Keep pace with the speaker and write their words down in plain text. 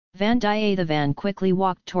Vandiyathevan quickly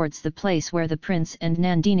walked towards the place where the prince and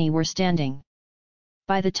Nandini were standing.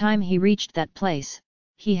 By the time he reached that place,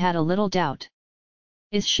 he had a little doubt.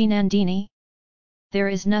 Is she Nandini? There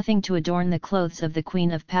is nothing to adorn the clothes of the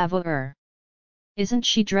queen of Pavur. Isn't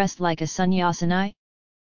she dressed like a sannyasini?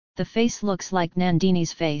 The face looks like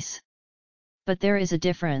Nandini's face. But there is a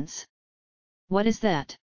difference. What is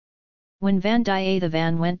that? When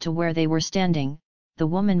Vandiyathevan went to where they were standing, the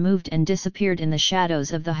woman moved and disappeared in the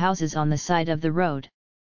shadows of the houses on the side of the road.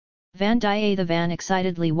 Vandiyathevan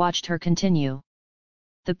excitedly watched her continue.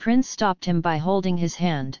 The prince stopped him by holding his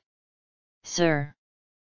hand. Sir!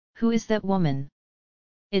 Who is that woman?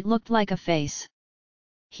 It looked like a face.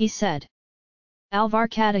 He said.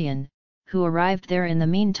 Alvarkadayan, who arrived there in the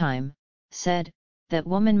meantime, said, that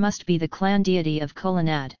woman must be the clan deity of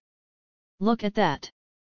Kolanad. Look at that.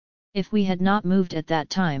 If we had not moved at that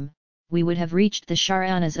time, we would have reached the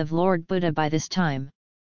Sharanas of Lord Buddha by this time.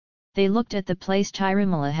 They looked at the place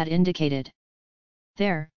Tirumala had indicated.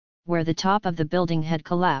 There, where the top of the building had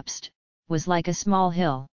collapsed, was like a small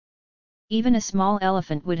hill. Even a small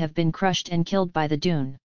elephant would have been crushed and killed by the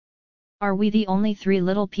dune. Are we the only three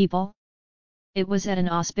little people? It was at an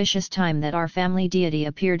auspicious time that our family deity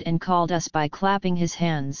appeared and called us by clapping his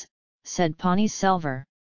hands, said Ponniyin Selvan.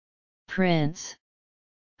 Prince!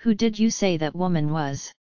 Who did you say that woman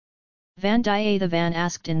was? Vandiyathevan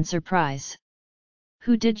asked in surprise.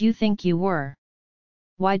 Who did you think you were?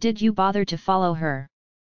 Why did you bother to follow her?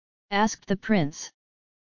 Asked the prince.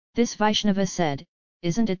 This Vaishnava said,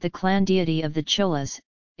 isn't it the clan deity of the Cholas?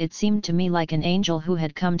 It seemed to me like an angel who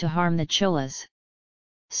had come to harm the Cholas.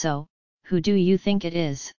 So, who do you think it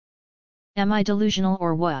is? Am I delusional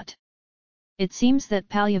or what? It seems that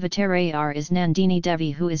Palyavattarayar is Nandini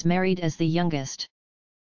Devi, who is married as the youngest.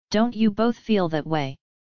 Don't you both feel that way?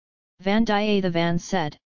 Vandiyathevan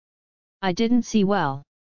said. I didn't see well.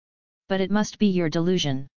 But it must be your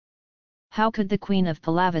delusion. How could the queen of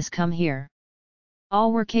Pallavas come here?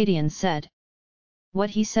 Alvarkadayan said. What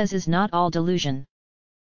he says is not all delusion.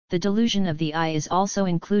 The delusion of the eye is also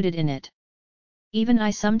included in it. Even I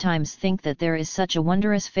sometimes think that there is such a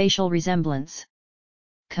wondrous facial resemblance.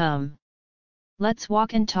 Come. Let's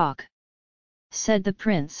walk and talk, said the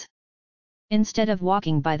prince. Instead of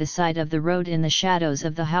walking by the side of the road in the shadows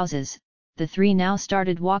of the houses, the three now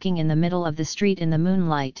started walking in the middle of the street in the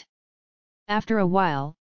moonlight. After a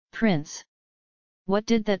while, Prince, what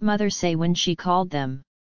did that mother say when she called them?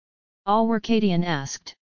 Alvarkadayan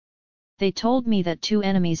asked. They told me that two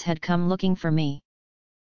enemies had come looking for me.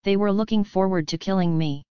 They were looking forward to killing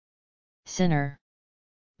me. Sinner!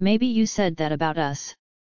 Maybe you said that about us?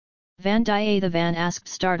 Vandiyathevan asked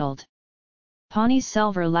startled. Ponniyin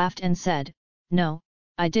Selvan laughed and said, no,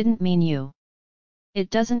 I didn't mean you. It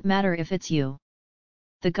doesn't matter if it's you.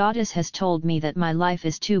 The goddess has told me that my life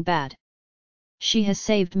is too bad. She has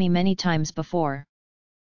saved me many times before.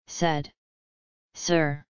 Said.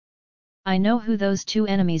 Sir! I know who those two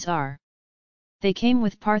enemies are. They came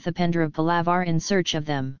with Parthipendra Palavar in search of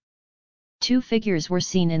them. Two figures were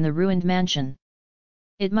seen in the ruined mansion.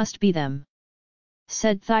 It must be them.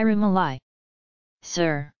 Said Thirumalai.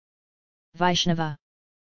 Sir! Vaishnava!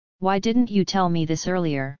 Why didn't you tell me this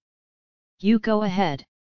earlier? You go ahead.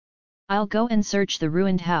 I'll go and search the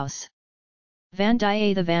ruined house.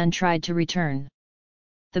 Vandiyathevan tried to return.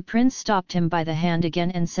 The prince stopped him by the hand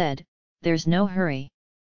again and said, there's no hurry.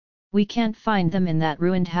 We can't find them in that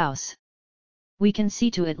ruined house. We can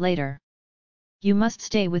see to it later. You must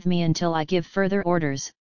stay with me until I give further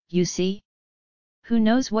orders, you see? Who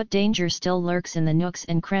knows what danger still lurks in the nooks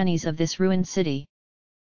and crannies of this ruined city?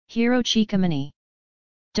 Hero Chikamani.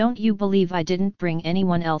 Don't you believe I didn't bring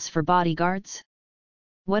anyone else for bodyguards?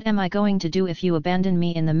 What am I going to do if you abandon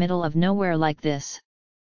me in the middle of nowhere like this?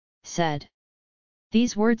 Said.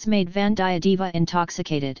 These words made Vandiyadeva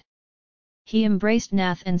intoxicated. He embraced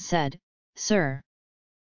Nath and said, Sir!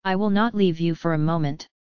 I will not leave you for a moment.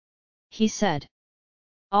 He said.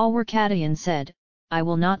 Alvarkadayan said, I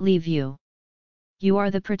will not leave you. You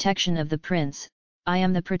are the protection of the prince, I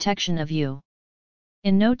am the protection of you.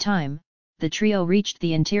 In no time, the trio reached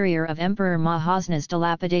the interior of Emperor Mahasna's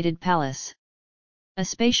dilapidated palace. A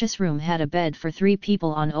spacious room had a bed for 3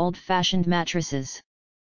 people on old-fashioned mattresses.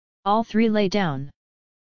 All 3 lay down.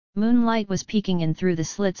 Moonlight was peeking in through the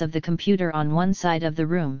slits of the computer on one side of the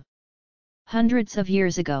room. Hundreds of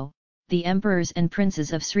years ago, the emperors and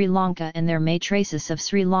princes of Sri Lanka and their maitresses of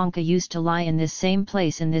Sri Lanka used to lie in this same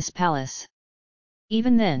place in this palace.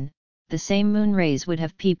 Even then, the same moon rays would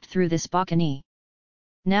have peeped through this balcony.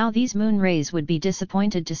 Now these moon rays would be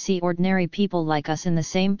disappointed to see ordinary people like us in the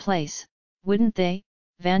same place, wouldn't they,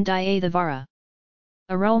 Vandiyadevara?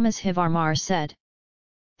 Aromas Hivarmar said.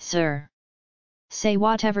 Sir, say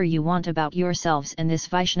whatever you want about yourselves and this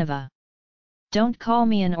Vaishnava. Don't call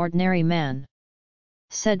me an ordinary man,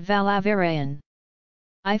 said Valavarayan.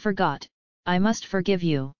 I forgot, I must forgive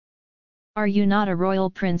you. Are you not a royal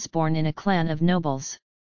prince born in a clan of nobles?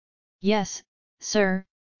 Yes, sir,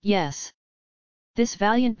 yes. This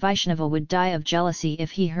valiant Vaishnava would die of jealousy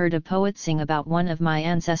if he heard a poet sing about one of my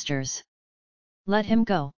ancestors. Let him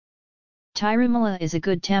go. Tirumala is a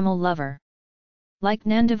good Tamil lover. Like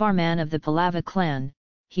Nandavarman of the Pallava clan,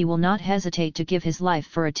 he will not hesitate to give his life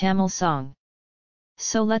for a Tamil song.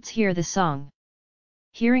 So let's hear the song.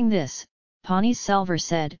 Hearing this, Ponniyin Selvan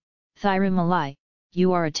said, Thirumalai,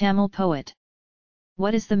 you are a Tamil poet.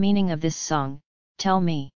 What is the meaning of this song, tell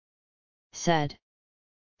me? Said.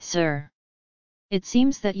 Sir, it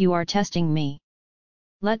seems that you are testing me.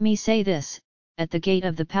 Let me say this, at the gate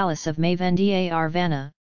of the palace of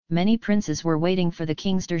Mavandiyarvana, many princes were waiting for the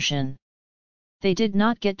king's darshan. They did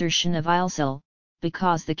not get darshan of Ilsil,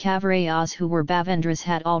 because the Kavarayas who were Bhavendras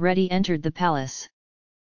had already entered the palace.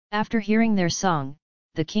 After hearing their song,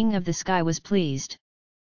 the king of the sky was pleased.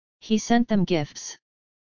 He sent them gifts.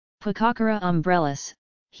 Pukakara umbrellas,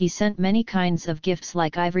 he sent many kinds of gifts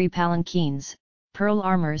like ivory palanquins, pearl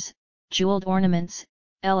armors, jeweled ornaments,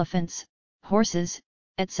 elephants, horses,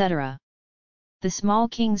 etc. The small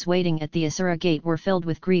kings waiting at the Asura gate were filled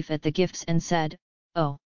with grief at the gifts and said,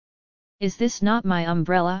 Oh! Is this not my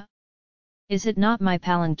umbrella? Is it not my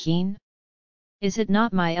palanquin? Is it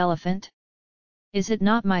not my elephant? Is it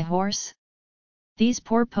not my horse? These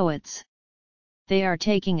poor poets! They are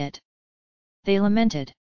taking it. They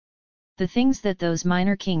lamented. The things that those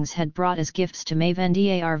minor kings had brought as gifts to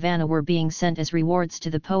Mavandiyarvana were being sent as rewards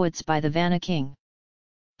to the poets by the Vana king.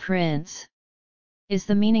 Prince! Is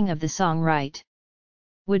the meaning of the song right?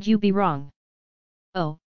 Would you be wrong?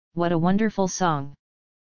 Oh, what a wonderful song!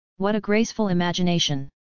 What a graceful imagination!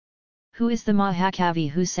 Who is the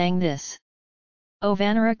Mahakavi who sang this? O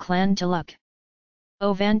Vanara clan Tilak!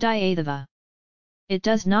 O Vandiyadeva! It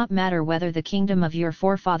does not matter whether the kingdom of your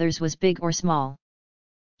forefathers was big or small.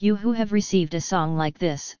 You who have received a song like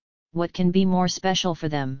this, what can be more special for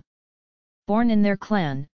them? Born in their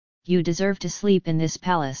clan, you deserve to sleep in this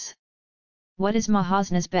palace. What is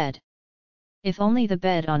Mahasna's bed? If only the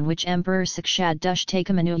bed on which Emperor Sakshad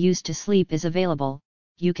Dushtakamanu used to sleep is available,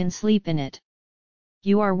 you can sleep in it.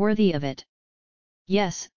 You are worthy of it.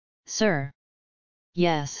 Yes, sir.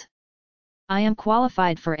 Yes. I am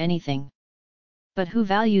qualified for anything. But who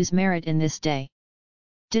values merit in this day?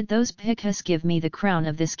 Did those Bhikkhus give me the crown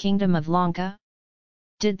of this kingdom of Lanka?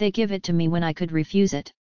 Did they give it to me when I could refuse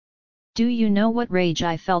it? Do you know what rage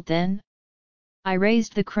I felt then? I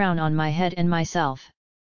raised the crown on my head and myself.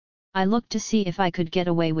 I looked to see if I could get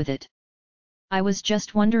away with it. I was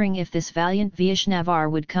just wondering if this valiant Vaishnavar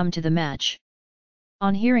would come to the match.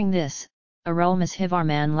 On hearing this,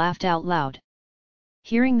 Arulmozhivarman laughed out loud.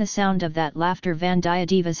 Hearing the sound of that laughter,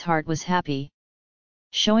 Vandiyadeva's heart was happy.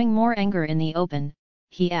 Showing more anger in the open,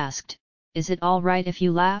 he asked, Is it all right if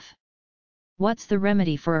you laugh? What's the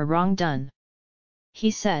remedy for a wrong done?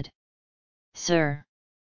 He said. Sir!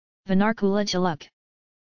 Vanarkula Tilak!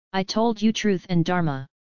 I told you truth and dharma.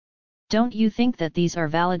 Don't you think that these are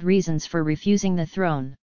valid reasons for refusing the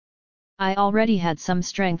throne? I already had some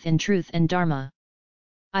strength in truth and dharma.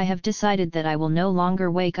 I have decided that I will no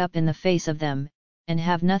longer wake up in the face of them, and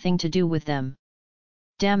have nothing to do with them.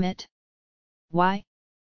 Damn it! Why?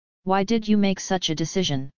 Why did you make such a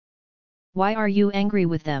decision? Why are you angry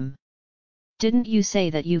with them? Didn't you say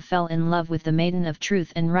that you fell in love with the maiden of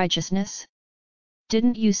truth and righteousness?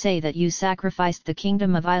 Didn't you say that you sacrificed the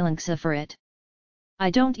kingdom of Ilanksa for it? I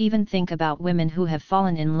don't even think about women who have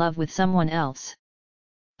fallen in love with someone else.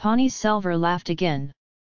 Ponniyin Selvan laughed again.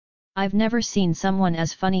 I've never seen someone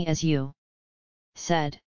as funny as you.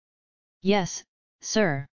 Said. Yes,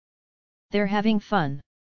 sir. They're having fun.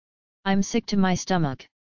 I'm sick to my stomach.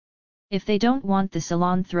 If they don't want the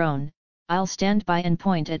Ceylon throne, I'll stand by and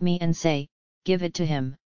point at me and say, give it to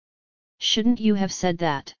him. Shouldn't you have said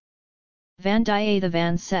that?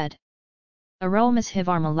 Vandiyathevan said.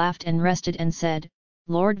 Arulmozhivarma laughed and rested and said,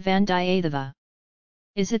 Lord Vandiyadeva.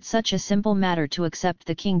 Is it such a simple matter to accept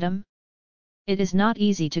the kingdom? It is not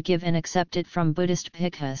easy to give and accept it from Buddhist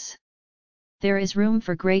bhikkhus. There is room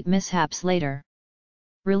for great mishaps later.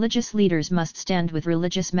 Religious leaders must stand with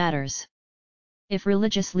religious matters. If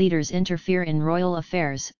religious leaders interfere in royal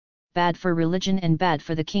affairs, bad for religion and bad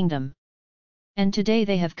for the kingdom. And today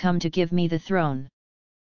they have come to give me the throne.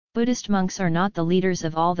 Buddhist monks are not the leaders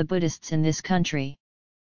of all the Buddhists in this country.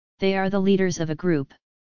 They are the leaders of a group.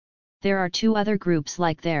 There are two other groups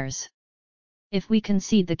like theirs. If we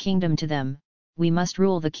concede the kingdom to them, we must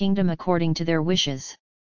rule the kingdom according to their wishes.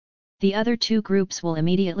 The other two groups will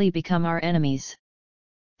immediately become our enemies,"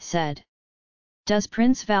 said. "Does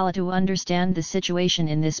Prince Valatu understand the situation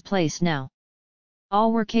in this place now?"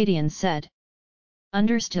 All Workadians said.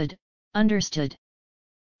 "Understood, understood.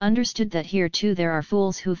 Understood that here too there are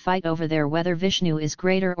fools who fight over there whether Vishnu is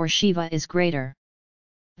greater or Shiva is greater."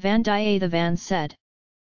 Vandiyathevan said.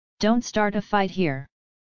 "Don't start a fight here.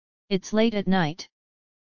 It's late at night.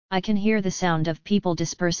 I can hear the sound of people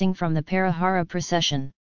dispersing from the Parahara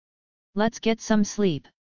procession. Let's get some sleep,"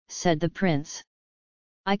 said the prince.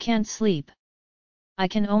 "I can't sleep. I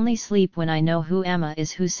can only sleep when I know who Amma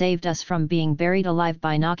is, who saved us from being buried alive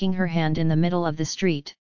by knocking her hand in the middle of the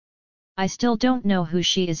street. I still don't know who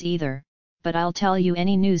she is either, but I'll tell you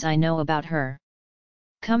any news I know about her.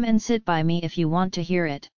 Come and sit by me if you want to hear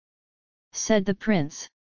it," said the prince.